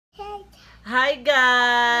Hi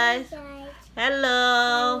guys. Guys.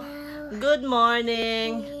 Hello. Hello. Good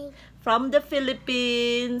morning from the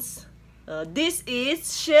Philippines. This is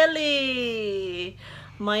Shelly,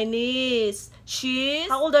 my niece. She's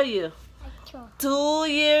how old are you? 2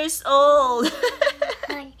 years old.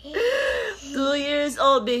 2 years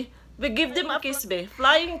old. Be give them a kiss, be.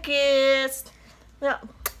 Flying kiss. Yeah.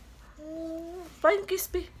 Flying kiss,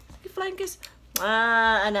 be. Flying kiss.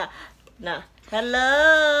 Ana. Na.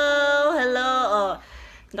 Hello. Hello. Oh.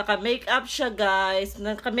 Naka-makeup siya, guys.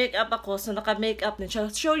 Naka-makeup ako. So, naka-makeup din siya.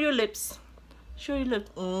 Show your lips. Show your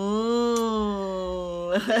lips.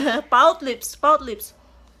 Pout lips. Pout lips.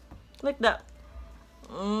 Like that.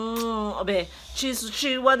 Obe.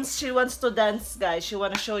 She wants to dance, guys. She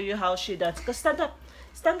wanna show you how she dance. Go stand up.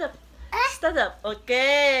 Stand up. Stand up.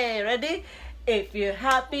 Okay. Ready? If you're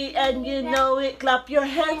happy and you know it, clap your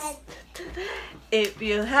hands. If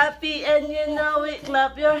you're happy and you know it,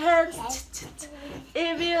 clap your hands.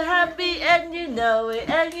 If you're happy and you know it,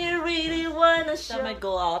 and you really wanna show. May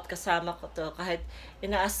go out, kasama ko to. Kahit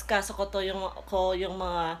inaaskaso ko to yung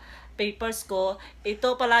mga papers ko.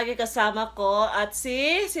 Ito palagi kasama ko. At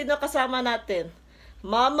sino kasama natin?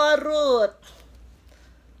 Mama Ruth.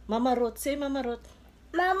 Mama Ruth. Say Mama Ruth.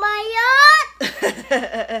 Mama Yot!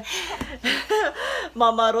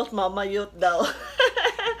 Mama Ruth, Mama Yut daw.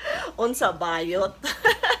 Unsa bayot.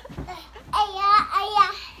 Aya.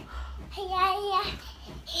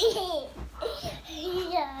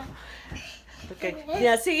 Okay.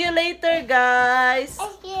 Yeah, see you later, guys.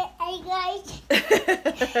 Guys.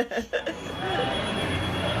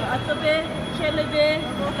 Ato be, Shelly be.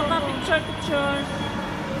 Picture.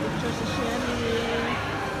 Picture si Shelly.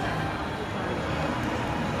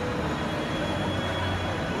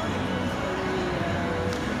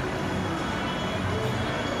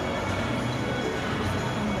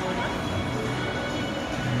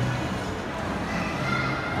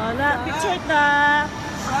 Wala, picture ta.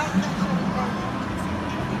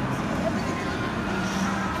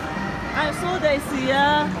 Ay, so dahil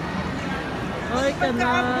siya. Oy,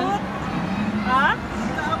 kanan. Ha?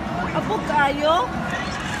 Abog kayo?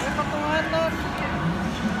 May patunganan.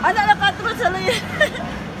 Ano na katro sa luya?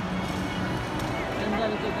 Ang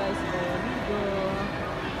galing ko, guys. Ligo.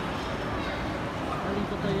 Galing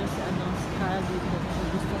ko tayo si Kali.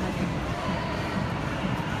 Gusto natin.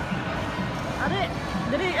 Ari,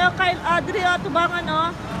 diri tubangan,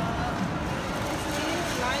 oh.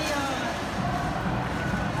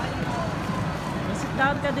 Sit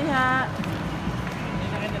down ka diha.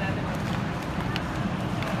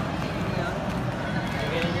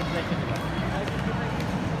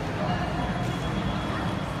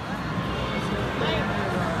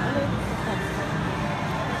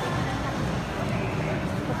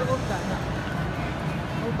 Patuog ka na.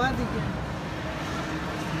 Oh, body.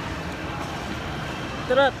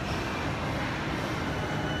 Turut.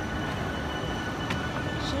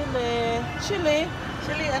 Shelly. Shelly,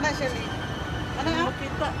 Shelly.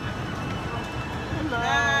 Makita. Hello.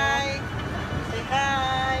 Hi. Say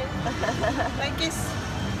hi. Like kiss.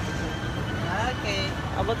 Okay.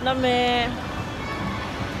 Abot na me.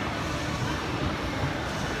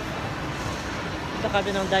 Ito kami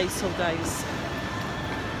ng Daiso, guys.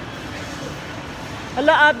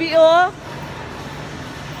 Hala, Abi, oh.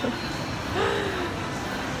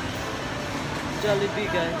 Jollibee,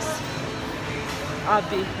 guys.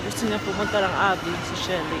 Abi. Gusto niya pumunta ng Abi, si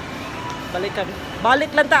Shelly. Balik kami.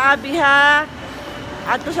 Balik lang ta, Abi, ha?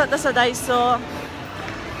 Ato sa Daiso.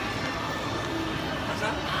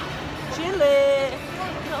 Chile.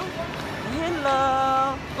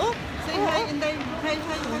 Hello. Oh, Say hi and then hi.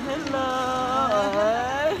 hello.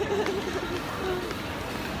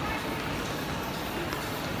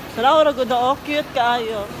 Salaw ra gud na, cute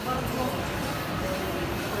kaayo.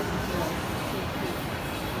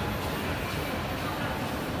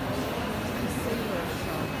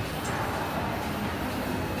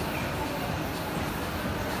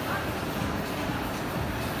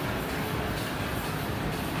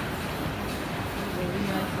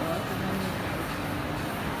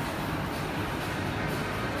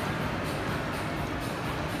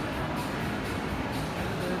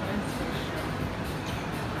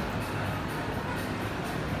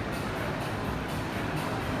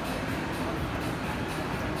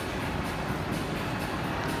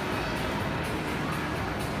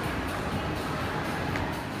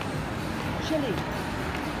 Shelly.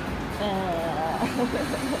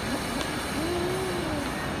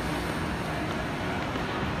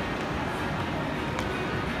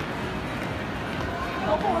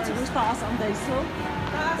 Ako, siguro taas ang Daiso.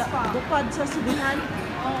 Taas pa. Dupad sa sibihan.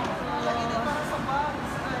 Oh, lagi na para sa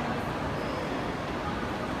bags.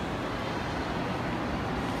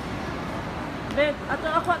 Bet, ato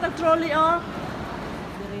ako at trolley oh.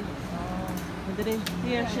 Diri. Oh, diri.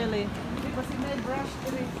 Here, Shelly. Hindi ba si may brush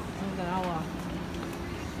diri? Ang ganawa.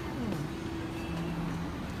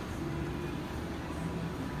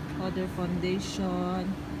 Other foundation.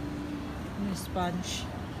 Yung sponge.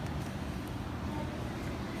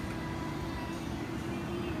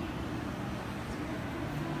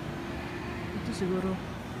 Ito siguro.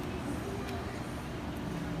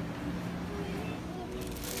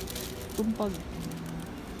 Tumpag.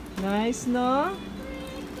 Nice, no?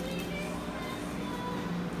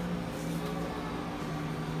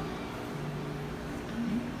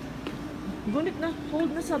 Gunit na.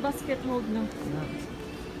 Hold na sa basket. Hold na.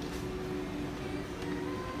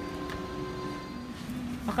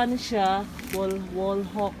 Baka na siya. Wall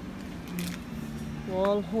hook.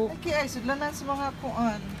 Wall hook. Okay, ay sudlanan sa mga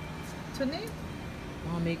kuan. So ni?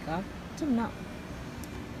 Mga makeup. Ito na.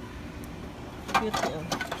 Cute yun.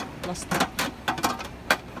 Plastic.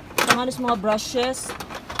 Ito nga sa mga brushes.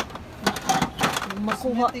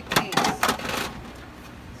 Makuha. Cosmetic case.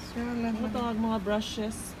 Siya lang. Ano ito nga mga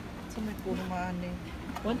brushes? Sa may puro maani.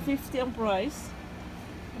 150 ang price.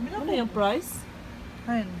 Kami na Ano po. yung price?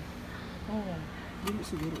 Hain. Oo. Dili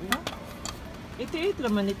siguro yun. 88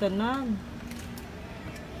 raman ni tanan.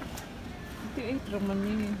 88 raman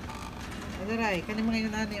ni. Adaray, kani mga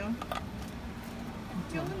yun ani oh.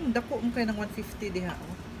 Yung dako mo kayo ng 150 diha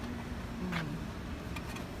oh.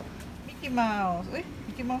 Mickey Mouse. Uy,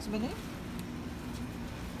 Mickey Mouse ba ni?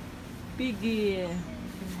 Piggy.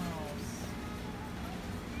 Mickey Mouse.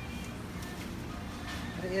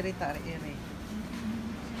 Ari-iri ta, ari-iri.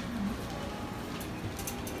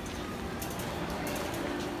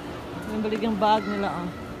 Yung balik yung bag nila ah.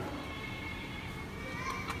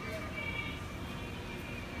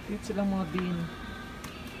 Cute silang mga bean.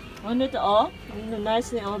 Ano ito oh? Ano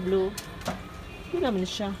nice niya oh, blue. Hindi naman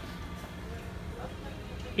siya.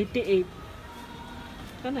 88.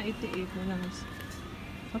 Kana 88 na lang.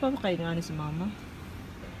 Apa ba kayo nga ni si mama?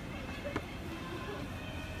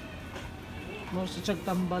 Mo sa tiyag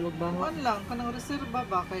tambal o bango. Kuan lang, kanang reserva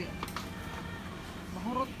ba kay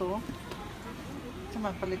mahurot to.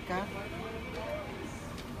 Sama palit ka.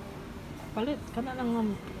 Palit, kana lang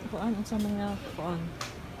ng kuan ang sa mga kuan.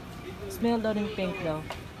 Smell daw ng pink daw.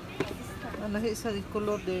 Lahi sa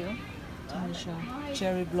color de oh. Ano siya?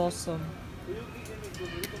 Cherry blossom.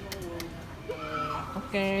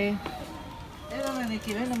 Okay. Eh naman ni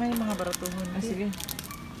kilo na may mga baratuhon. Ah, sige.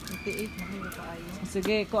 88 mahilo pa ayo.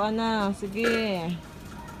 Sige, kuan na. Sige.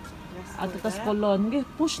 At tas kolon. Sige,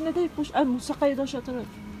 push na day. Push. Ah, sakay daw siya. Tara.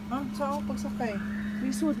 Ah, saan ako pagsakay?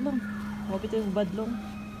 Isod lang. Mapit yung badlong.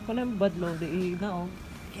 Kala yung badlong. Di na oh.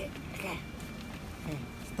 Okay, okay. Okay,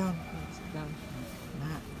 stop. Sit down.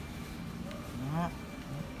 Na. Na.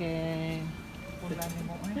 Okay. Pulan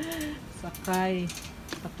mo eh. Sakay.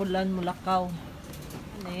 Tapulan mo lakaw.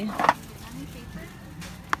 Ano eh?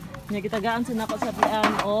 Nya gitagaan sa nako sa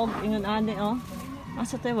pian og ingon ani oh.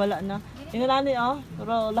 Asa tay wala na. Ingon ani oh,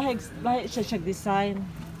 pero lahig siya siya design.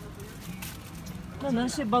 Na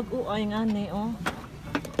si bag-o ay ngani oh.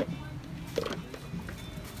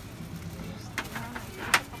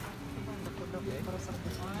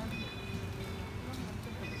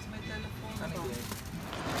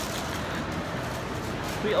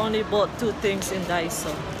 We only bought 2 things in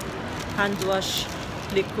Daiso. Hand wash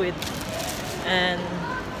liquid and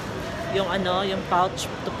yung ano, yung pouch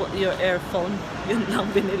to put your earphone. Yun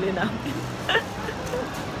lang binili namin.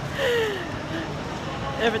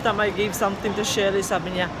 Every time I gave something to Shelly,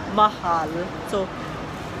 sabi niya, mahal. So,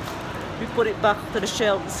 we put it back to the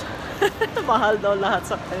shelves. Mahal daw lahat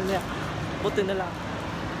sa kanya. Buti na lang.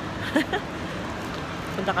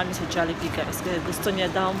 Punta kami sa Jollibee guys. Kasi gusto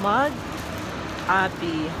niya daw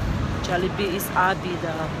mag-Abi. Jollibee is Abi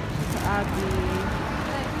daw. Sa Abi.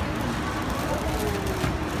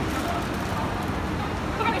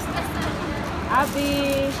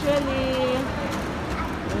 Abi, Shelly.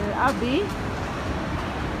 Abi.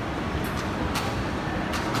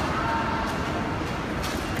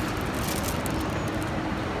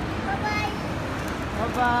 Bye-bye.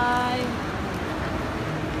 Bye-bye.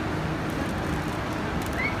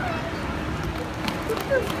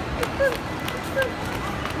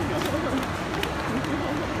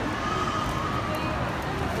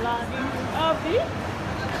 Abi?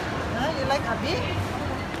 Huh? You like Abi?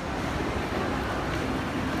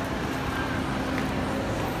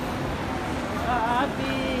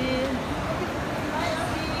 Abi.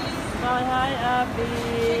 Bye, hi, Abi.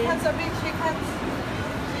 Shake hands, Abi. Shake hands.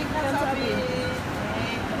 Shake hands, Hands, Abi.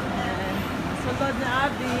 Sunod na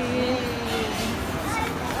Abi.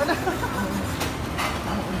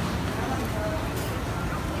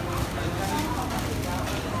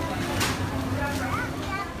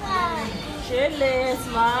 Shelly,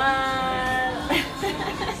 smile.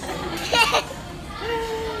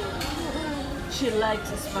 She likes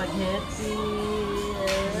spaghetti.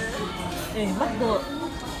 Eh, Makdo.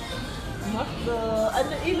 Makdo.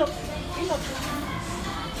 Ano, ilok. Ilok.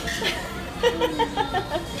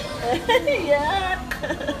 Yak.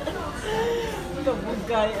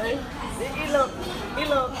 Kabugay ay. Ilok.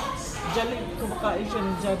 Ilok. Jollibee. Kumakain siya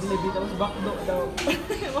ng Jollibee. Tapos Makdo daw.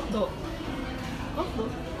 Makdo. Makdo.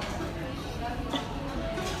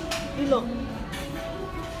 Ilok.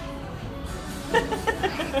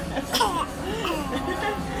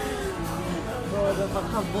 Bora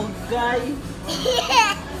makabugay.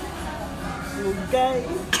 Bugay.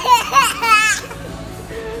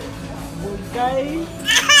 Bugay.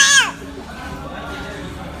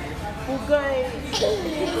 Bugay.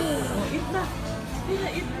 Oh, eat na.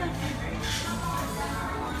 Eat na.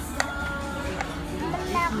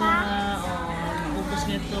 Ubus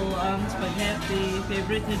nito ang spaghetti.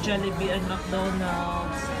 Favorite ni Jollibee and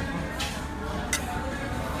McDonald's.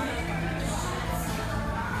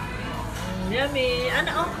 Yummy.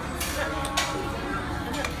 Ano? Oh?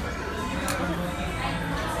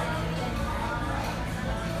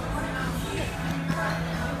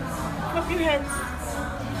 Clap your hands.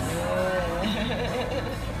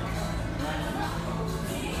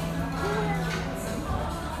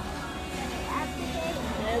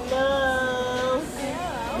 Hello.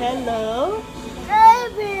 Hello.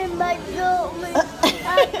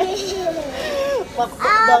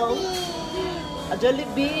 Makdo.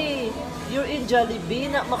 Jollibee. You're in Jollibee,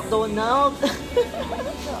 not McDonald's.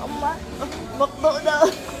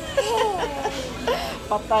 McDonald's.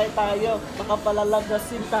 Patay tayo. Baka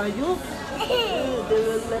palalagasin tayo. They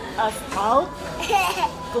will let us out.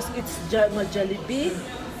 Because it's Jollibee.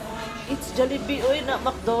 It's Jollibee, oy, not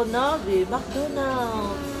McDonald's. Eh.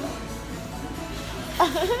 McDonald's.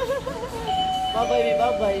 Bye-bye,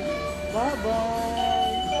 bye-bye.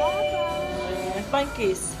 Bye-bye. Fine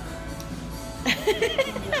kiss.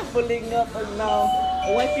 Pulling up and now.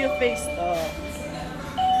 Wipe your face. Oh.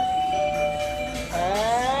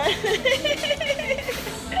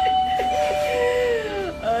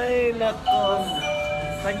 Ay, nako.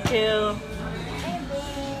 Thank you.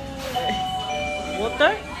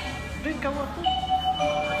 Water? Drink ka water.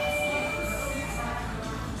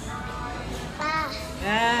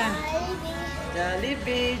 Ah.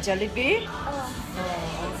 Jollibee. Jollibee? Oh.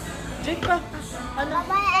 Drink ka. Ano?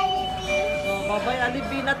 Bye-bye, Jollibee. Oh, bye-bye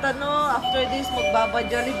Jollibee na ta, no? After this, magbabay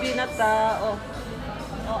Jollibee na ta. Oh.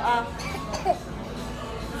 Oh, ah.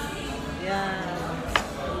 Yan.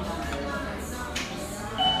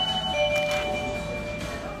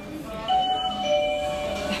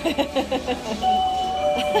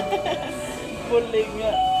 Puling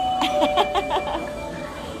nga.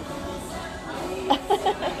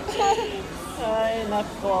 Ay,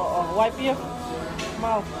 nako. Oh, wipe your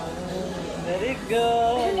mouth. Very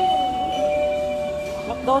good.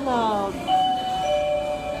 McDonald's.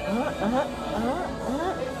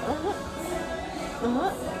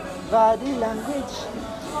 Body language.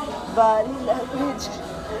 Body language.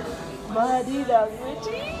 Body language.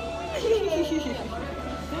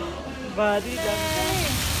 Body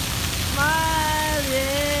language. Smile.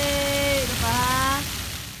 Yeah.